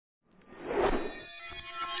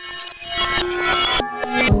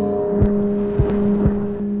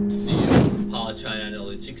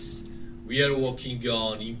we are working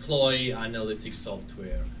on employee analytics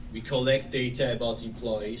software. We collect data about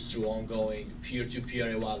employees through ongoing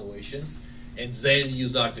peer-to-peer evaluations and then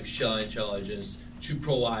use artificial intelligence to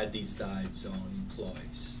provide insights on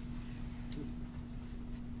employees.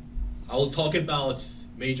 I will talk about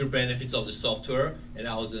major benefits of the software and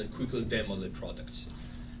I will then quickly demo the product.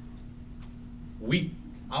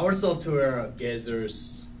 Our software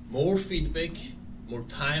gathers more feedback, more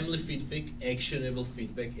timely feedback, actionable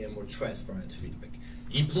feedback, and more transparent feedback.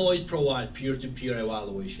 Employees provide peer-to-peer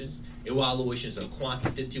evaluations. Evaluations are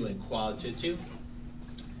quantitative and qualitative.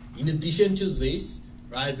 In addition to this,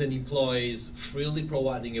 rather than employees freely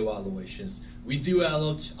providing evaluations, we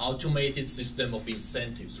developed automated system of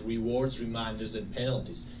incentives, rewards, reminders, and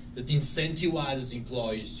penalties that incentivizes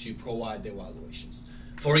employees to provide evaluations.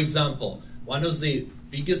 For example, one of the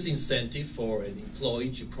biggest incentives for an employee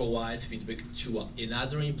to provide feedback to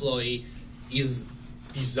another employee is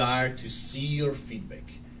desire to see your feedback.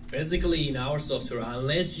 Basically, in our software,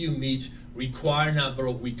 unless you meet required number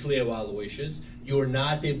of weekly evaluations, you are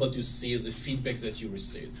not able to see the feedback that you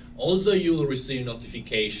receive. Also, you will receive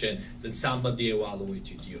notification that somebody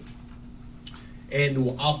evaluated you.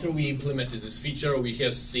 And after we implemented this feature, we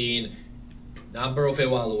have seen number of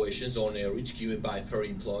evaluations on average given by per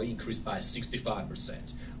employee increased by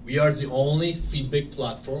 65%. We are the only feedback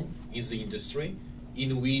platform in the industry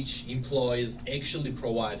in which employees actually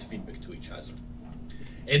provide feedback to each other.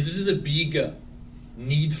 And this is a big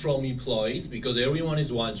need from employees because everyone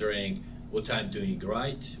is wondering what I'm doing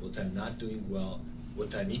right, what I'm not doing well,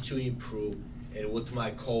 what I need to improve, and what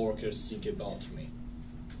my coworkers think about me.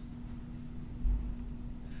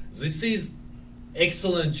 This is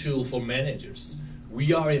excellent tool for managers.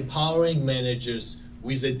 We are empowering managers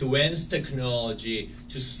with advanced technology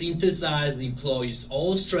to synthesize the employees'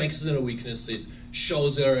 all strengths and weaknesses, show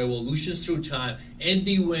their evolutions through time, and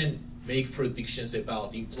even make predictions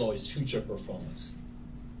about employees' future performance.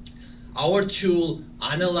 Our tool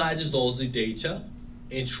analyzes all the data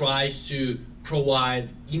and tries to provide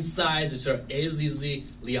insights that are as easily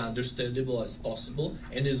understandable as possible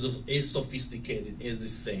and as sophisticated at the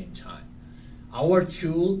same time. Our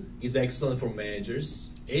tool is excellent for managers,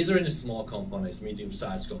 either in small companies,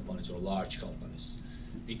 medium-sized companies, or large companies,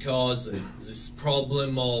 because this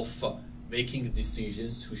problem of making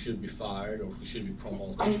decisions who should be fired or who should be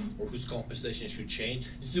promoted or whose compensation should change,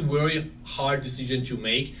 it's a very hard decision to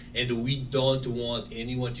make, and we don't want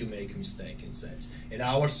anyone to make a mistake in that. And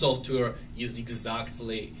our software is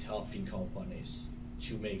exactly helping companies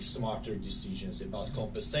to make smarter decisions about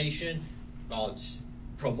compensation, about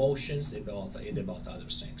promotions, and about other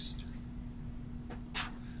things.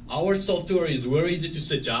 Our software is very easy to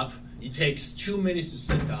set up. It takes 2 minutes to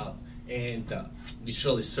set up and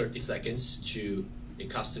literally 30 seconds to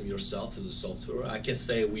accustom yourself to the software. I can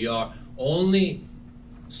say we are only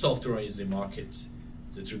software in the market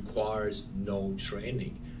that requires no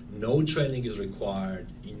training. No training is required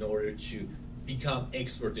in order to become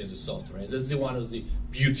expert in the software. And that's one of the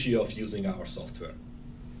beauty of using our software.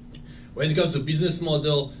 When it comes to business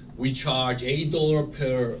model, we charge $8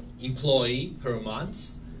 per employee per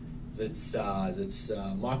month. That's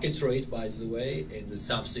market rate, by the way, and it's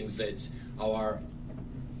something that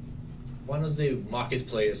one of the market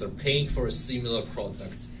players are paying for a similar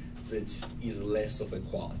product that is less of a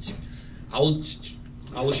quality. I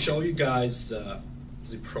will show you guys the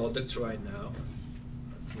product right now.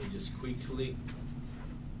 Let me just quickly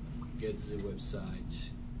get the website.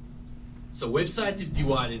 So website is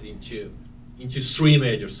divided into 3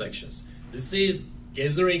 major sections. This is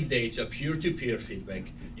gathering data, peer-to-peer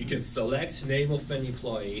feedback. You can select name of an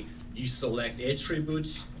employee, you select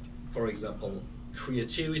attributes, for example,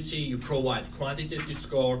 creativity, you provide quantitative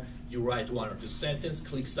score, you write 1 or 2 sentences,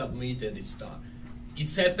 click submit, and it's done.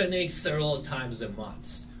 It's happening several times a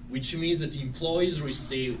month, which means that employees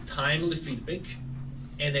receive timely feedback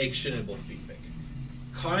and actionable feedback.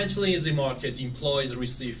 Currently in the market, employees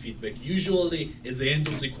receive feedback usually at the end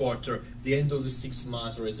of the quarter, the end of the 6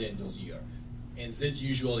 months, or at the end of the year. And that's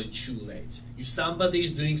usually too late. If somebody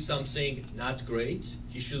is doing something not great,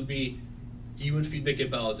 he should be given feedback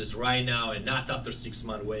about this right now and not after 6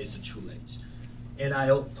 months when it's too late. And I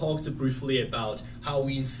talked briefly about how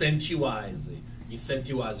we incentivize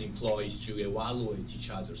employees to evaluate each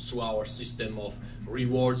other through our system of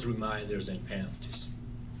rewards, reminders, and penalties.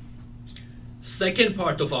 Second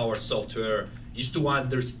part of our software is to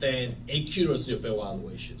understand accuracy of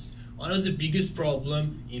evaluations. One of the biggest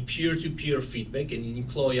problems in peer-to-peer feedback and in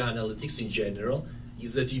employee analytics in general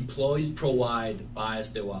is that employees provide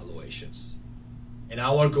biased evaluations. And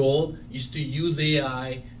our goal is to use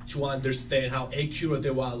AI to understand how accurate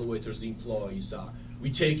evaluators employees are. we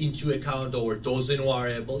take into account over dozen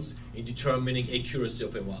variables in determining accuracy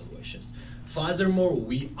of evaluations. Furthermore,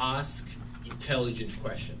 we ask intelligent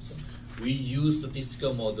questions. We use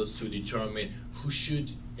statistical models to determine who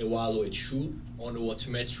should evaluate who, on what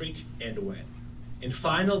metric, and when. And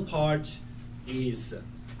final part is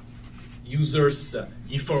users'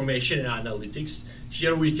 information and analytics.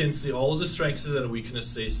 Here we can see all the strengths and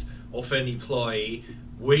weaknesses of an employee.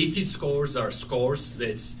 Weighted scores are scores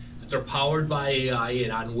that are powered by AI,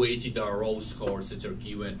 and unweighted are raw scores that are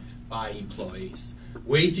given by employees.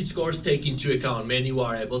 Weighted scores take into account many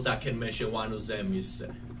variables. I can mention one of them is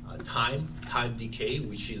time decay,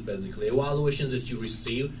 which is basically evaluations that you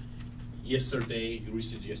received yesterday,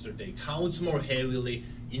 counts more heavily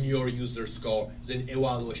in your user score than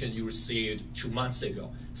evaluation you received 2 months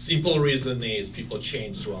ago. Simple reason is people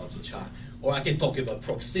change throughout the time. Or I can talk about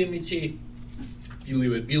proximity,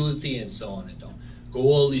 believability, and so on and on.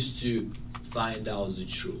 Goal is to find out the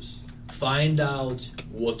truth. Find out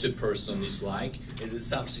what a person is like, and it's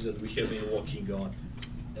something that we have been working on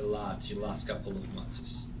a lot in the last couple of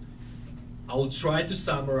months. I will try to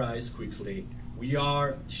summarize quickly. We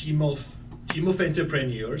are team of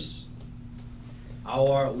entrepreneurs.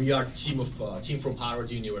 We are team from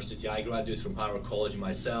Harvard University. I graduated from Harvard College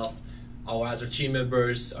myself. Our other team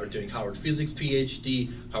members are doing Harvard Physics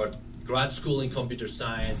PhD, Harvard Grad School in Computer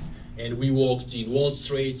Science, and we worked in Wall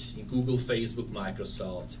Street, in Google, Facebook,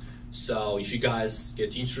 Microsoft. So if you guys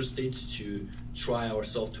get interested to try our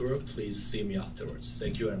software, please see me afterwards.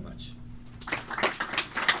 Thank you very much.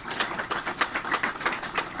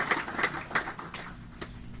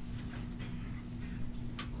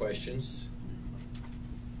 Questions?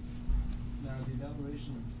 Now, the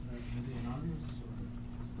evaluations, are they anonymous? Or?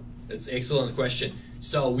 That's an excellent question.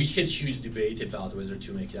 So we had huge debate about whether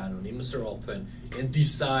to make it anonymous or open, and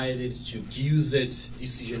decided to give that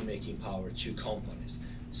decision-making power to companies.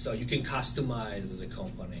 So you can customize as a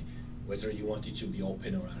company whether you want it to be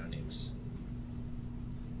open or anonymous.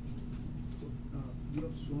 So you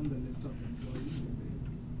have shown the list of employees and the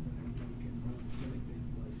employee can select the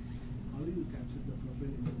employees. How do you capture the profile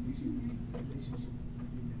information in the relationship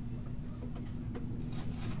between employees?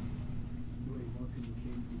 Do I work in the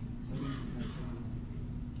same team? How do you capture those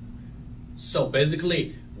details? So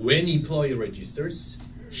basically, when employee registers,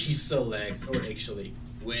 he selects, or actually,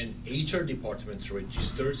 when HR department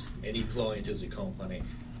registers an employee into the company,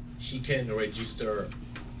 he can register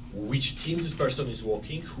which team this person is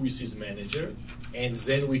working, who is his manager, and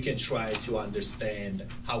then we can try to understand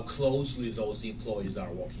how closely those employees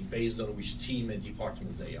are working based on which team and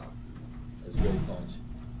department they are. That's a good point.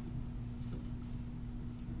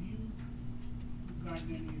 Have you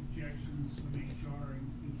gotten any objections from HR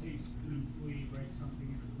in case an employee writes something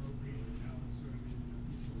inappropriate and now it's sort of in the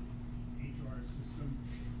official HR system?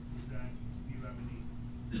 Is that, do you have any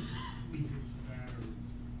features for that or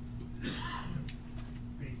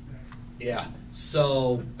face that? Yeah,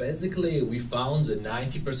 so basically we found that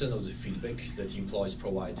 90% of the feedback that employees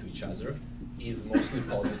provide to each other is mostly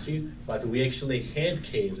positive, but we actually had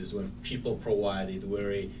cases when people provided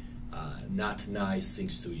very not nice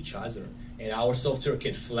things to each other. And our software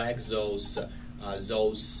can flag those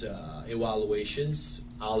evaluations,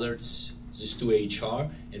 alerts this to HR,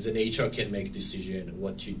 and then HR can make decision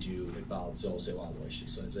what to do about those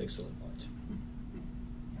evaluations. So it's an excellent point.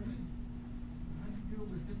 How do you deal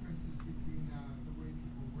with differences between the way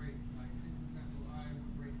people rate? Like, say, for example, I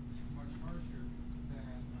would rate much harsher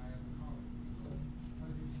than my other colleagues. So how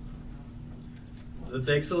do you do something else? That's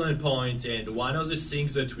an excellent point, and one of the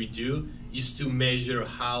things that we do is to measure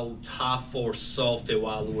how tough or soft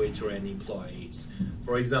evaluator an employee is.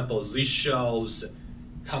 For example, this shows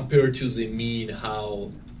compared to the mean how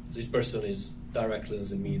this person is directly in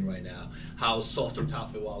the mean right now, how soft or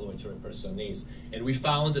tough evaluator a person is. And we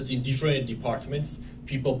found that in different departments,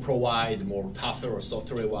 people provide more tougher or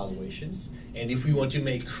softer evaluations. And if we want to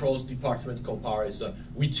make cross-department comparison,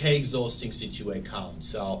 we take those things into account.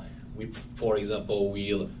 So we, for example,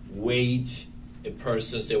 we'll weight a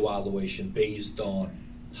person's evaluation based on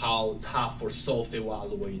how tough or soft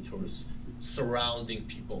evaluators surrounding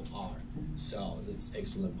people are. So that's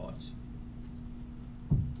excellent point.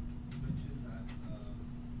 You mentioned that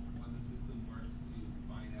when the system works to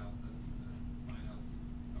find out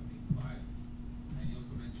something's biased, and you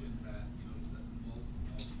also mentioned that you noticed that most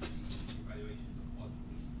of the evaluations are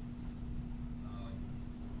positive.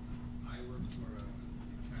 I worked for a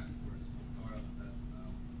task force, a startup that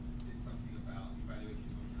did something about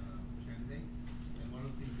evaluation of candidates, and one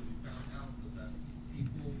of the things that we found out was that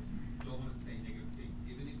people don't want to say negative things,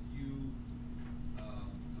 even if you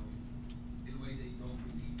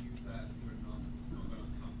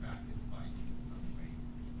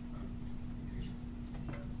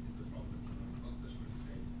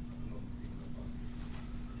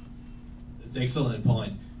That's an excellent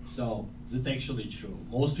point. So that's actually true.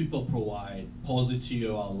 Most people provide positive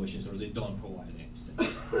evaluations or they don't provide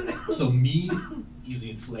anything. So mean is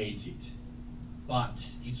inflated,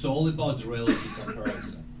 but it's all about relative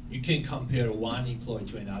comparison. You can compare one employee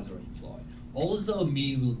to another employee. Although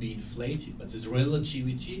mean will be inflated, but this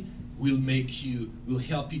relativity will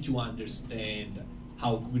help you to understand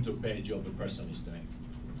how good or bad job a person is doing.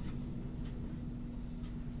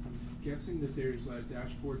 Guessing that there's a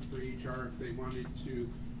dashboard for HR if they wanted to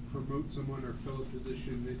promote someone or fill a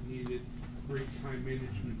position that needed great time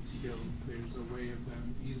management skills. There's a way of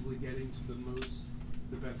them easily getting to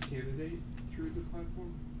the best candidate through the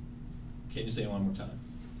platform. Can you say it one more time?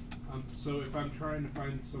 So if I'm trying to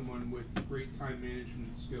find someone with great time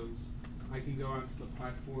management skills, I can go onto the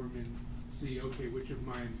platform and see, okay, which of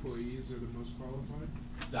my employees are the most qualified?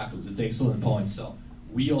 Exactly, that's an excellent point. So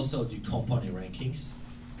we also do company rankings,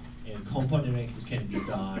 and company rankings can be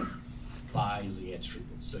done by the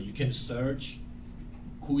attributes. So you can search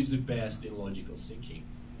who is the best in logical thinking,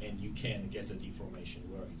 and you can get that information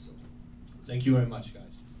very easily. Thank you very much,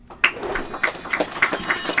 guys.